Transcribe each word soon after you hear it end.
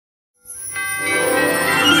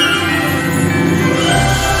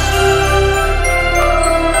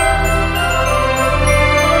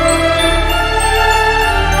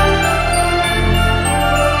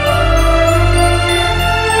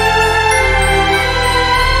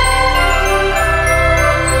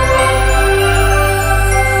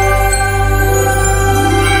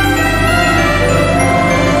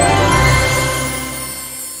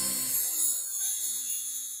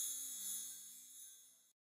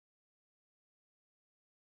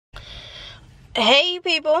Hey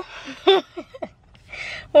people.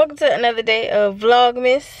 Welcome to another day of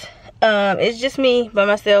Vlogmas. It's just me by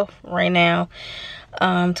myself right now.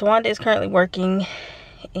 Tawanda is currently working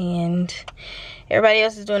and everybody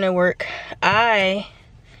else is doing their work. I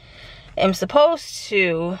am supposed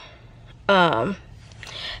to have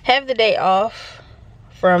the day off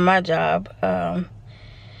from my job.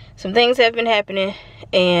 Some things have been happening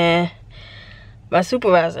and my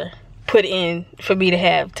supervisor put in for me to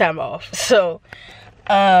have time off. So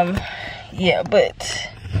yeah, but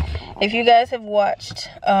if you guys have watched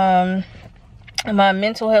my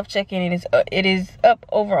mental health check-in, it is up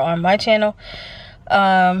over on my channel.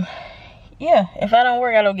 Yeah, if I don't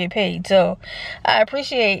work, I don't get paid. So I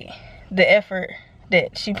appreciate the effort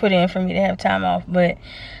that she put in for me to have time off, but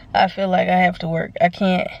I feel like I have to work. I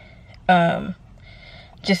can't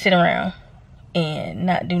just sit around and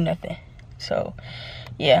not do nothing. So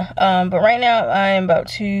yeah, but right now I am about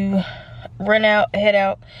to head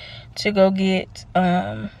out to go get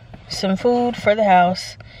some food for the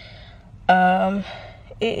house.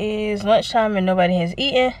 It is lunchtime and nobody has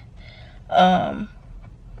eaten.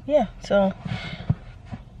 Yeah, so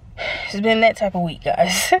it's been that type of week,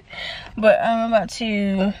 guys. But I'm about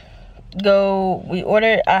to go. We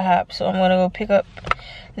ordered IHOP, so I'm gonna go pick up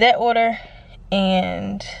that order,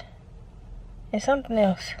 and it's something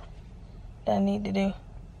else that I need to do.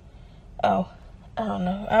 Oh, I don't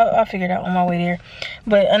know. I'll figure it out on my way there.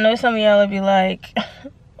 But I know some of y'all will be like,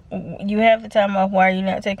 you have the time off, why are you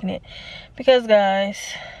not taking it? Because, guys,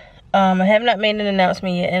 I have not made an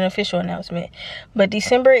announcement yet, an official announcement. But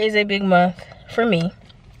December is a big month for me.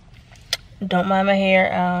 Don't mind my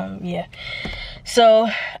hair. Yeah. So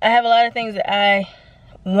I have a lot of things that I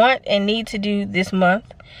want and need to do this month.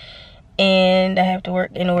 And I have to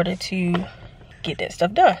work in order to get that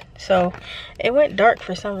stuff done. So it went dark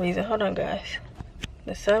for some reason. Hold on, guys.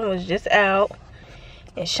 The sun was just out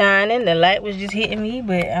and shining. The light was just hitting me,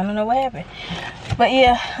 but I don't know what happened. But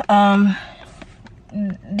yeah,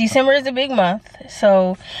 December is a big month,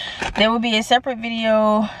 so there will be a separate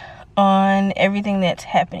video on everything that's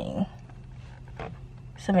happening.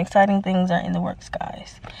 Some exciting things are in the works,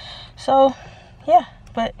 guys. So yeah,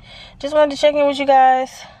 but just wanted to check in with you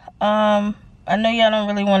guys. I know y'all don't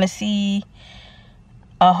really want to see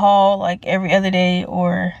a haul like every other day,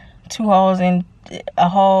 or two hauls in a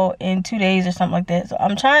haul in 2 days or something like that. So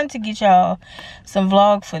I'm trying to get y'all some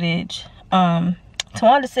vlog footage.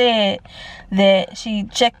 Tawanda said that she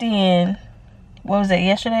checked in, what was that,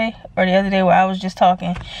 yesterday or the other day, where I was just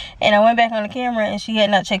talking, and I went back on the camera and she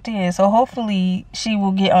had not checked in. So hopefully she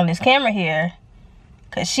will get on this camera here,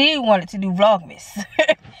 because she wanted to do Vlogmas.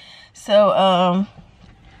 So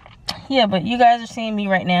yeah, but you guys are seeing me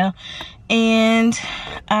right now, and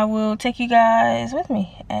I will take you guys with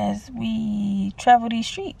me as we travel these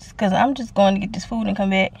streets, because I'm just going to get this food and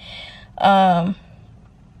come back,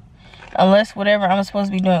 unless whatever I'm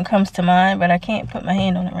supposed to be doing comes to mind. But I can't put my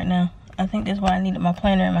hand on it right now. I think that's why I needed my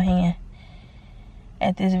planner in my hand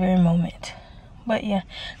at this very moment. But yeah,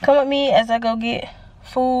 come with me as I go get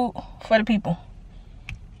food for the people.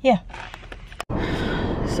 Yeah.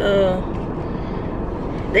 So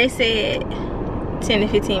they said 10 to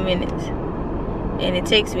 15 minutes, and it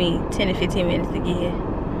takes me 10 to 15 minutes to get here.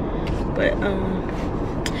 But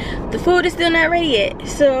the food is still not ready yet,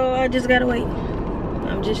 so I just gotta wait.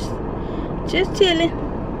 I'm just chilling.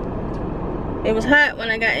 It was hot when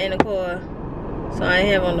I got in the car, so I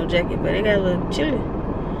didn't have on no jacket, but it got a little chilly.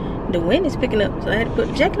 The wind is picking up, so I had to put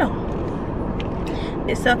the jacket on.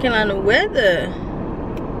 This South Carolina weather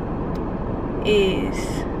is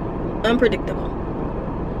unpredictable.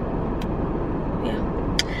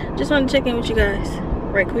 Just wanted to check in with you guys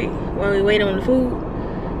right quick while we wait on the food.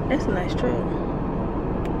 That's a nice truck.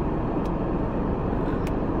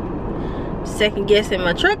 Second guessing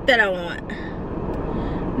my truck that I want.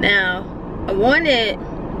 Now, I wanted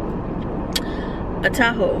a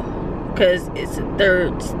Tahoe because it's a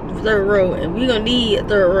third row, and we're gonna need a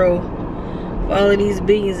third row for all of these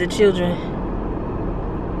billions of children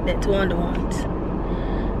that Tawanda wants.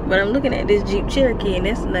 But I'm looking at this Jeep Cherokee, and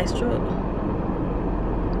that's a nice truck.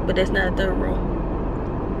 But that's not a third row.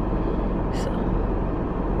 So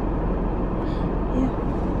yeah.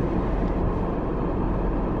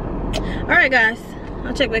 Alright, guys,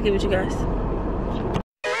 I'll check back in with you guys.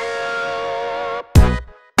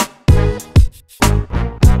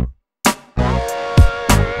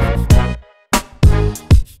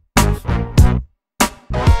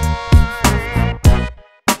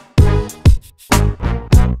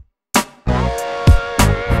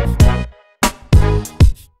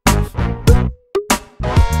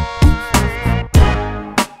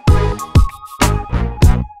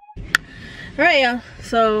 Alright, y'all.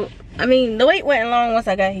 So, I mean, the wait wasn't long once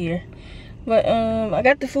I got here. But, I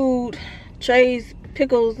got the food. Trey's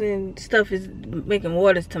pickles and stuff is making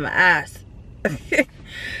waters to my eyes.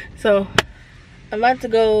 So, I'm about to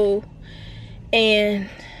go and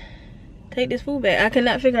take this food back. I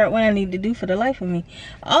cannot figure out what I need to do for the life of me.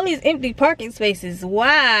 All these empty parking spaces.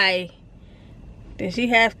 Why? Then she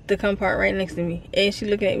have to come park right next to me. And she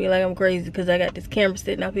looking at me like I'm crazy because I got this camera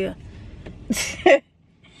sitting up here.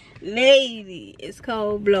 Lady, it's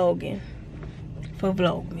called vlogging for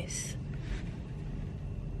Vlogmas.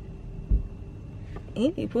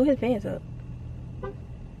 He pull his pants up.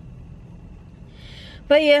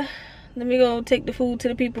 But yeah, let me go take the food to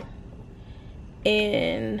the people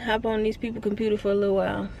and hop on these people's computer for a little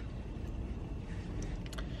while.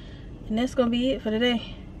 And that's gonna be it for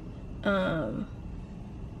today.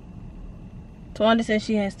 Tawanda says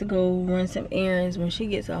she has to go run some errands when she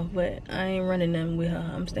gets off, but I ain't running them with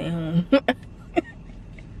her. I'm staying home.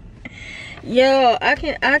 Yo, I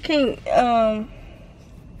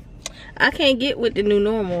can't get with the new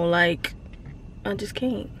normal. Like, I just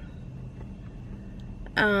can't.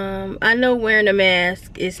 I know wearing a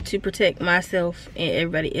mask is to protect myself and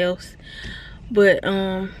everybody else, but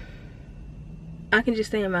I can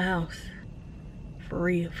just stay in my house. For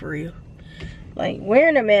real. Like,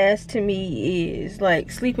 wearing a mask to me is like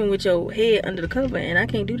sleeping with your head under the cover, and I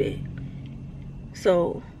can't do that.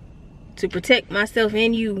 So, to protect myself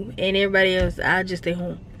and you and everybody else, I just stay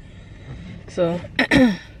home. So,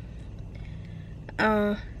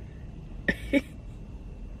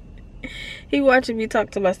 he watching me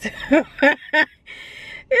talk to myself.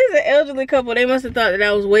 It's an elderly couple. They must have thought that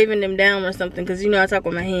I was waving them down or something, because you know I talk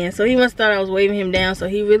with my hands. So he must have thought I was waving him down. So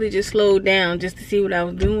he really just slowed down just to see what I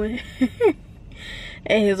was doing.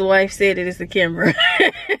 And his wife said that it's the camera.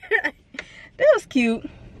 That was cute.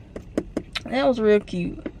 That was real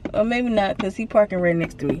cute. Or maybe not, because he parking right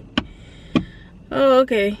next to me. Oh,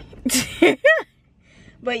 okay.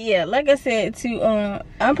 But yeah, like I said,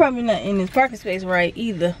 I'm probably not in this parking space right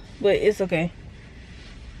either, but it's okay.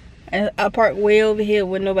 I parked way over here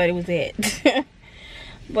where nobody was at.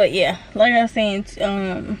 But yeah, like I was saying,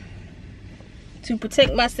 to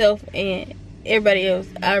protect myself and everybody else,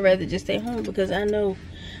 I'd rather just stay home, because I know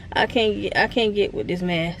I can't get with this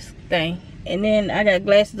mask thing. And then I got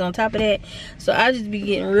glasses on top of that, so I just be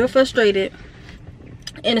getting real frustrated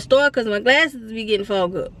in the store because my glasses be getting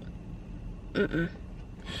fogged up. And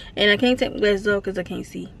I can't take my glasses off because I can't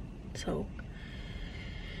see. So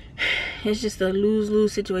it's just a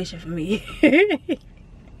lose-lose situation for me.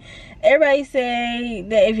 Everybody say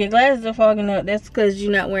that if your glasses are fogging up, that's because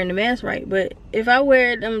you're not wearing the mask right. But if I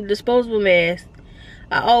wear them disposable masks,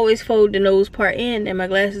 I always fold the nose part in, and my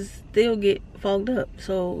glasses still get fogged up.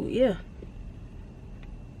 So yeah.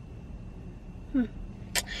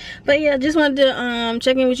 But yeah, just wanted to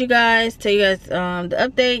check in with you guys, tell you guys the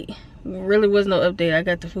update. Really was no update. I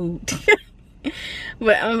got the food.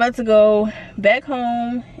 But I'm about to go back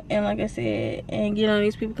home, and like I said, and get on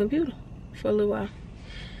these people's computer for a little while.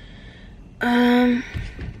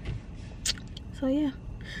 So yeah,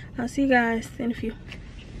 I'll see you guys in a few.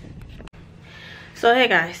 So hey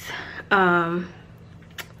guys,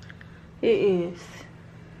 it is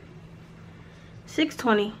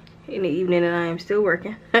 6:20 in the evening, and I am still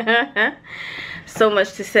working. So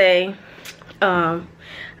much to say.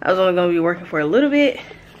 I was only gonna be working for a little bit,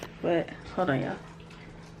 but hold on, y'all.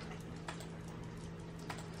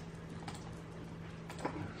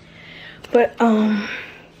 But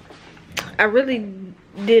I really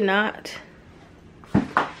did not.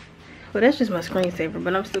 Well, that's just my screensaver,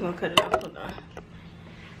 but I'm still gonna cut it off. Hold on.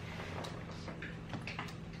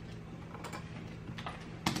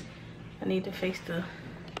 I need to face the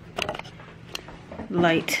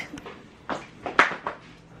light.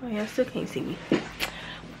 Oh yeah, I still can't see me.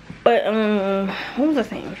 But what was I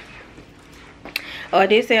saying? Oh, I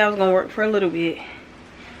did say I was gonna work for a little bit,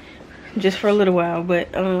 just for a little while,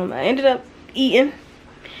 but I ended up eating,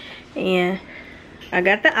 and I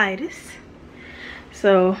got the itis,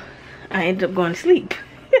 so I ended up going to sleep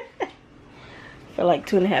for like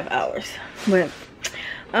 2.5 hours. But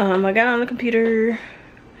I got on the computer,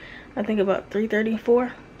 I think about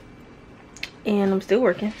 3:34, and I'm still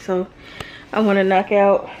working. So I want to knock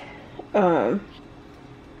out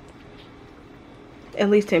at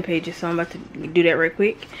least 10 pages, so I'm about to do that right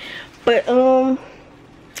quick. But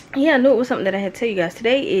yeah, I knew it was something that I had to tell you guys.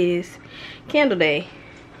 Today is Candle Day,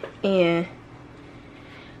 and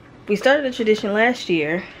we started a tradition last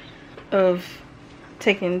year of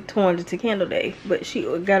taking Tawanda to Candle Day, but she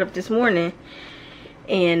got up this morning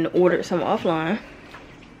and ordered some offline,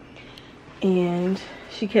 and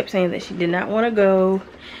she kept saying that she did not want to go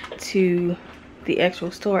to the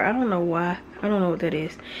actual store. I don't know why. I don't know what that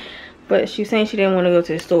is. But she was saying she didn't want to go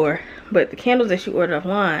to the store. But the candles that she ordered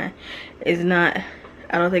offline is not,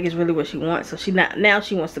 I don't think it's really what she wants. So now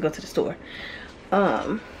she wants to go to the store.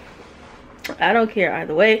 I don't care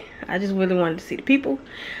either way. I just really wanted to see the people.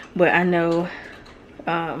 But I know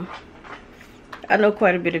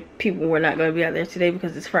quite a bit of people were not going to be out there today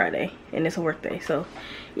because it's Friday and it's a work day. So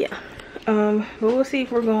yeah. But we'll see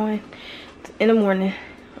if we're going in the morning.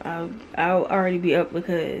 I'll already be up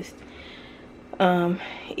because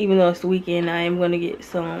even though it's the weekend, I am going to get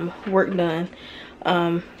some work done.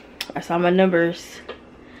 I saw my numbers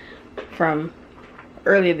from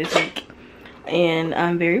earlier this week and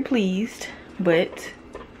I'm very pleased, but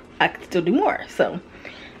I could still do more. So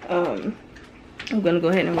I'm gonna go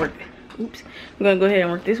ahead and work. I'm gonna go ahead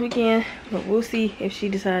and work this weekend, but we'll see if she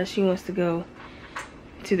decides she wants to go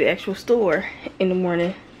to the actual store in the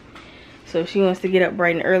morning. So if she wants to get up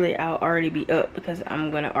bright and early, I'll already be up because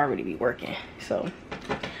I'm gonna already be working. So,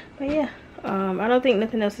 but yeah, I don't think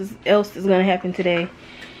nothing else is gonna happen today.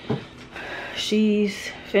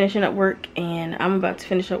 She's finishing up work and I'm about to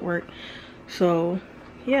finish up work. So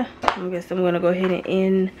yeah, I guess I'm gonna go ahead and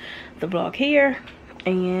end the vlog here,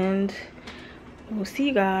 and we'll see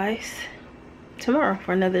you guys tomorrow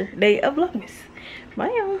for another day of Vlogmas.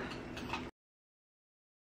 Bye y'all.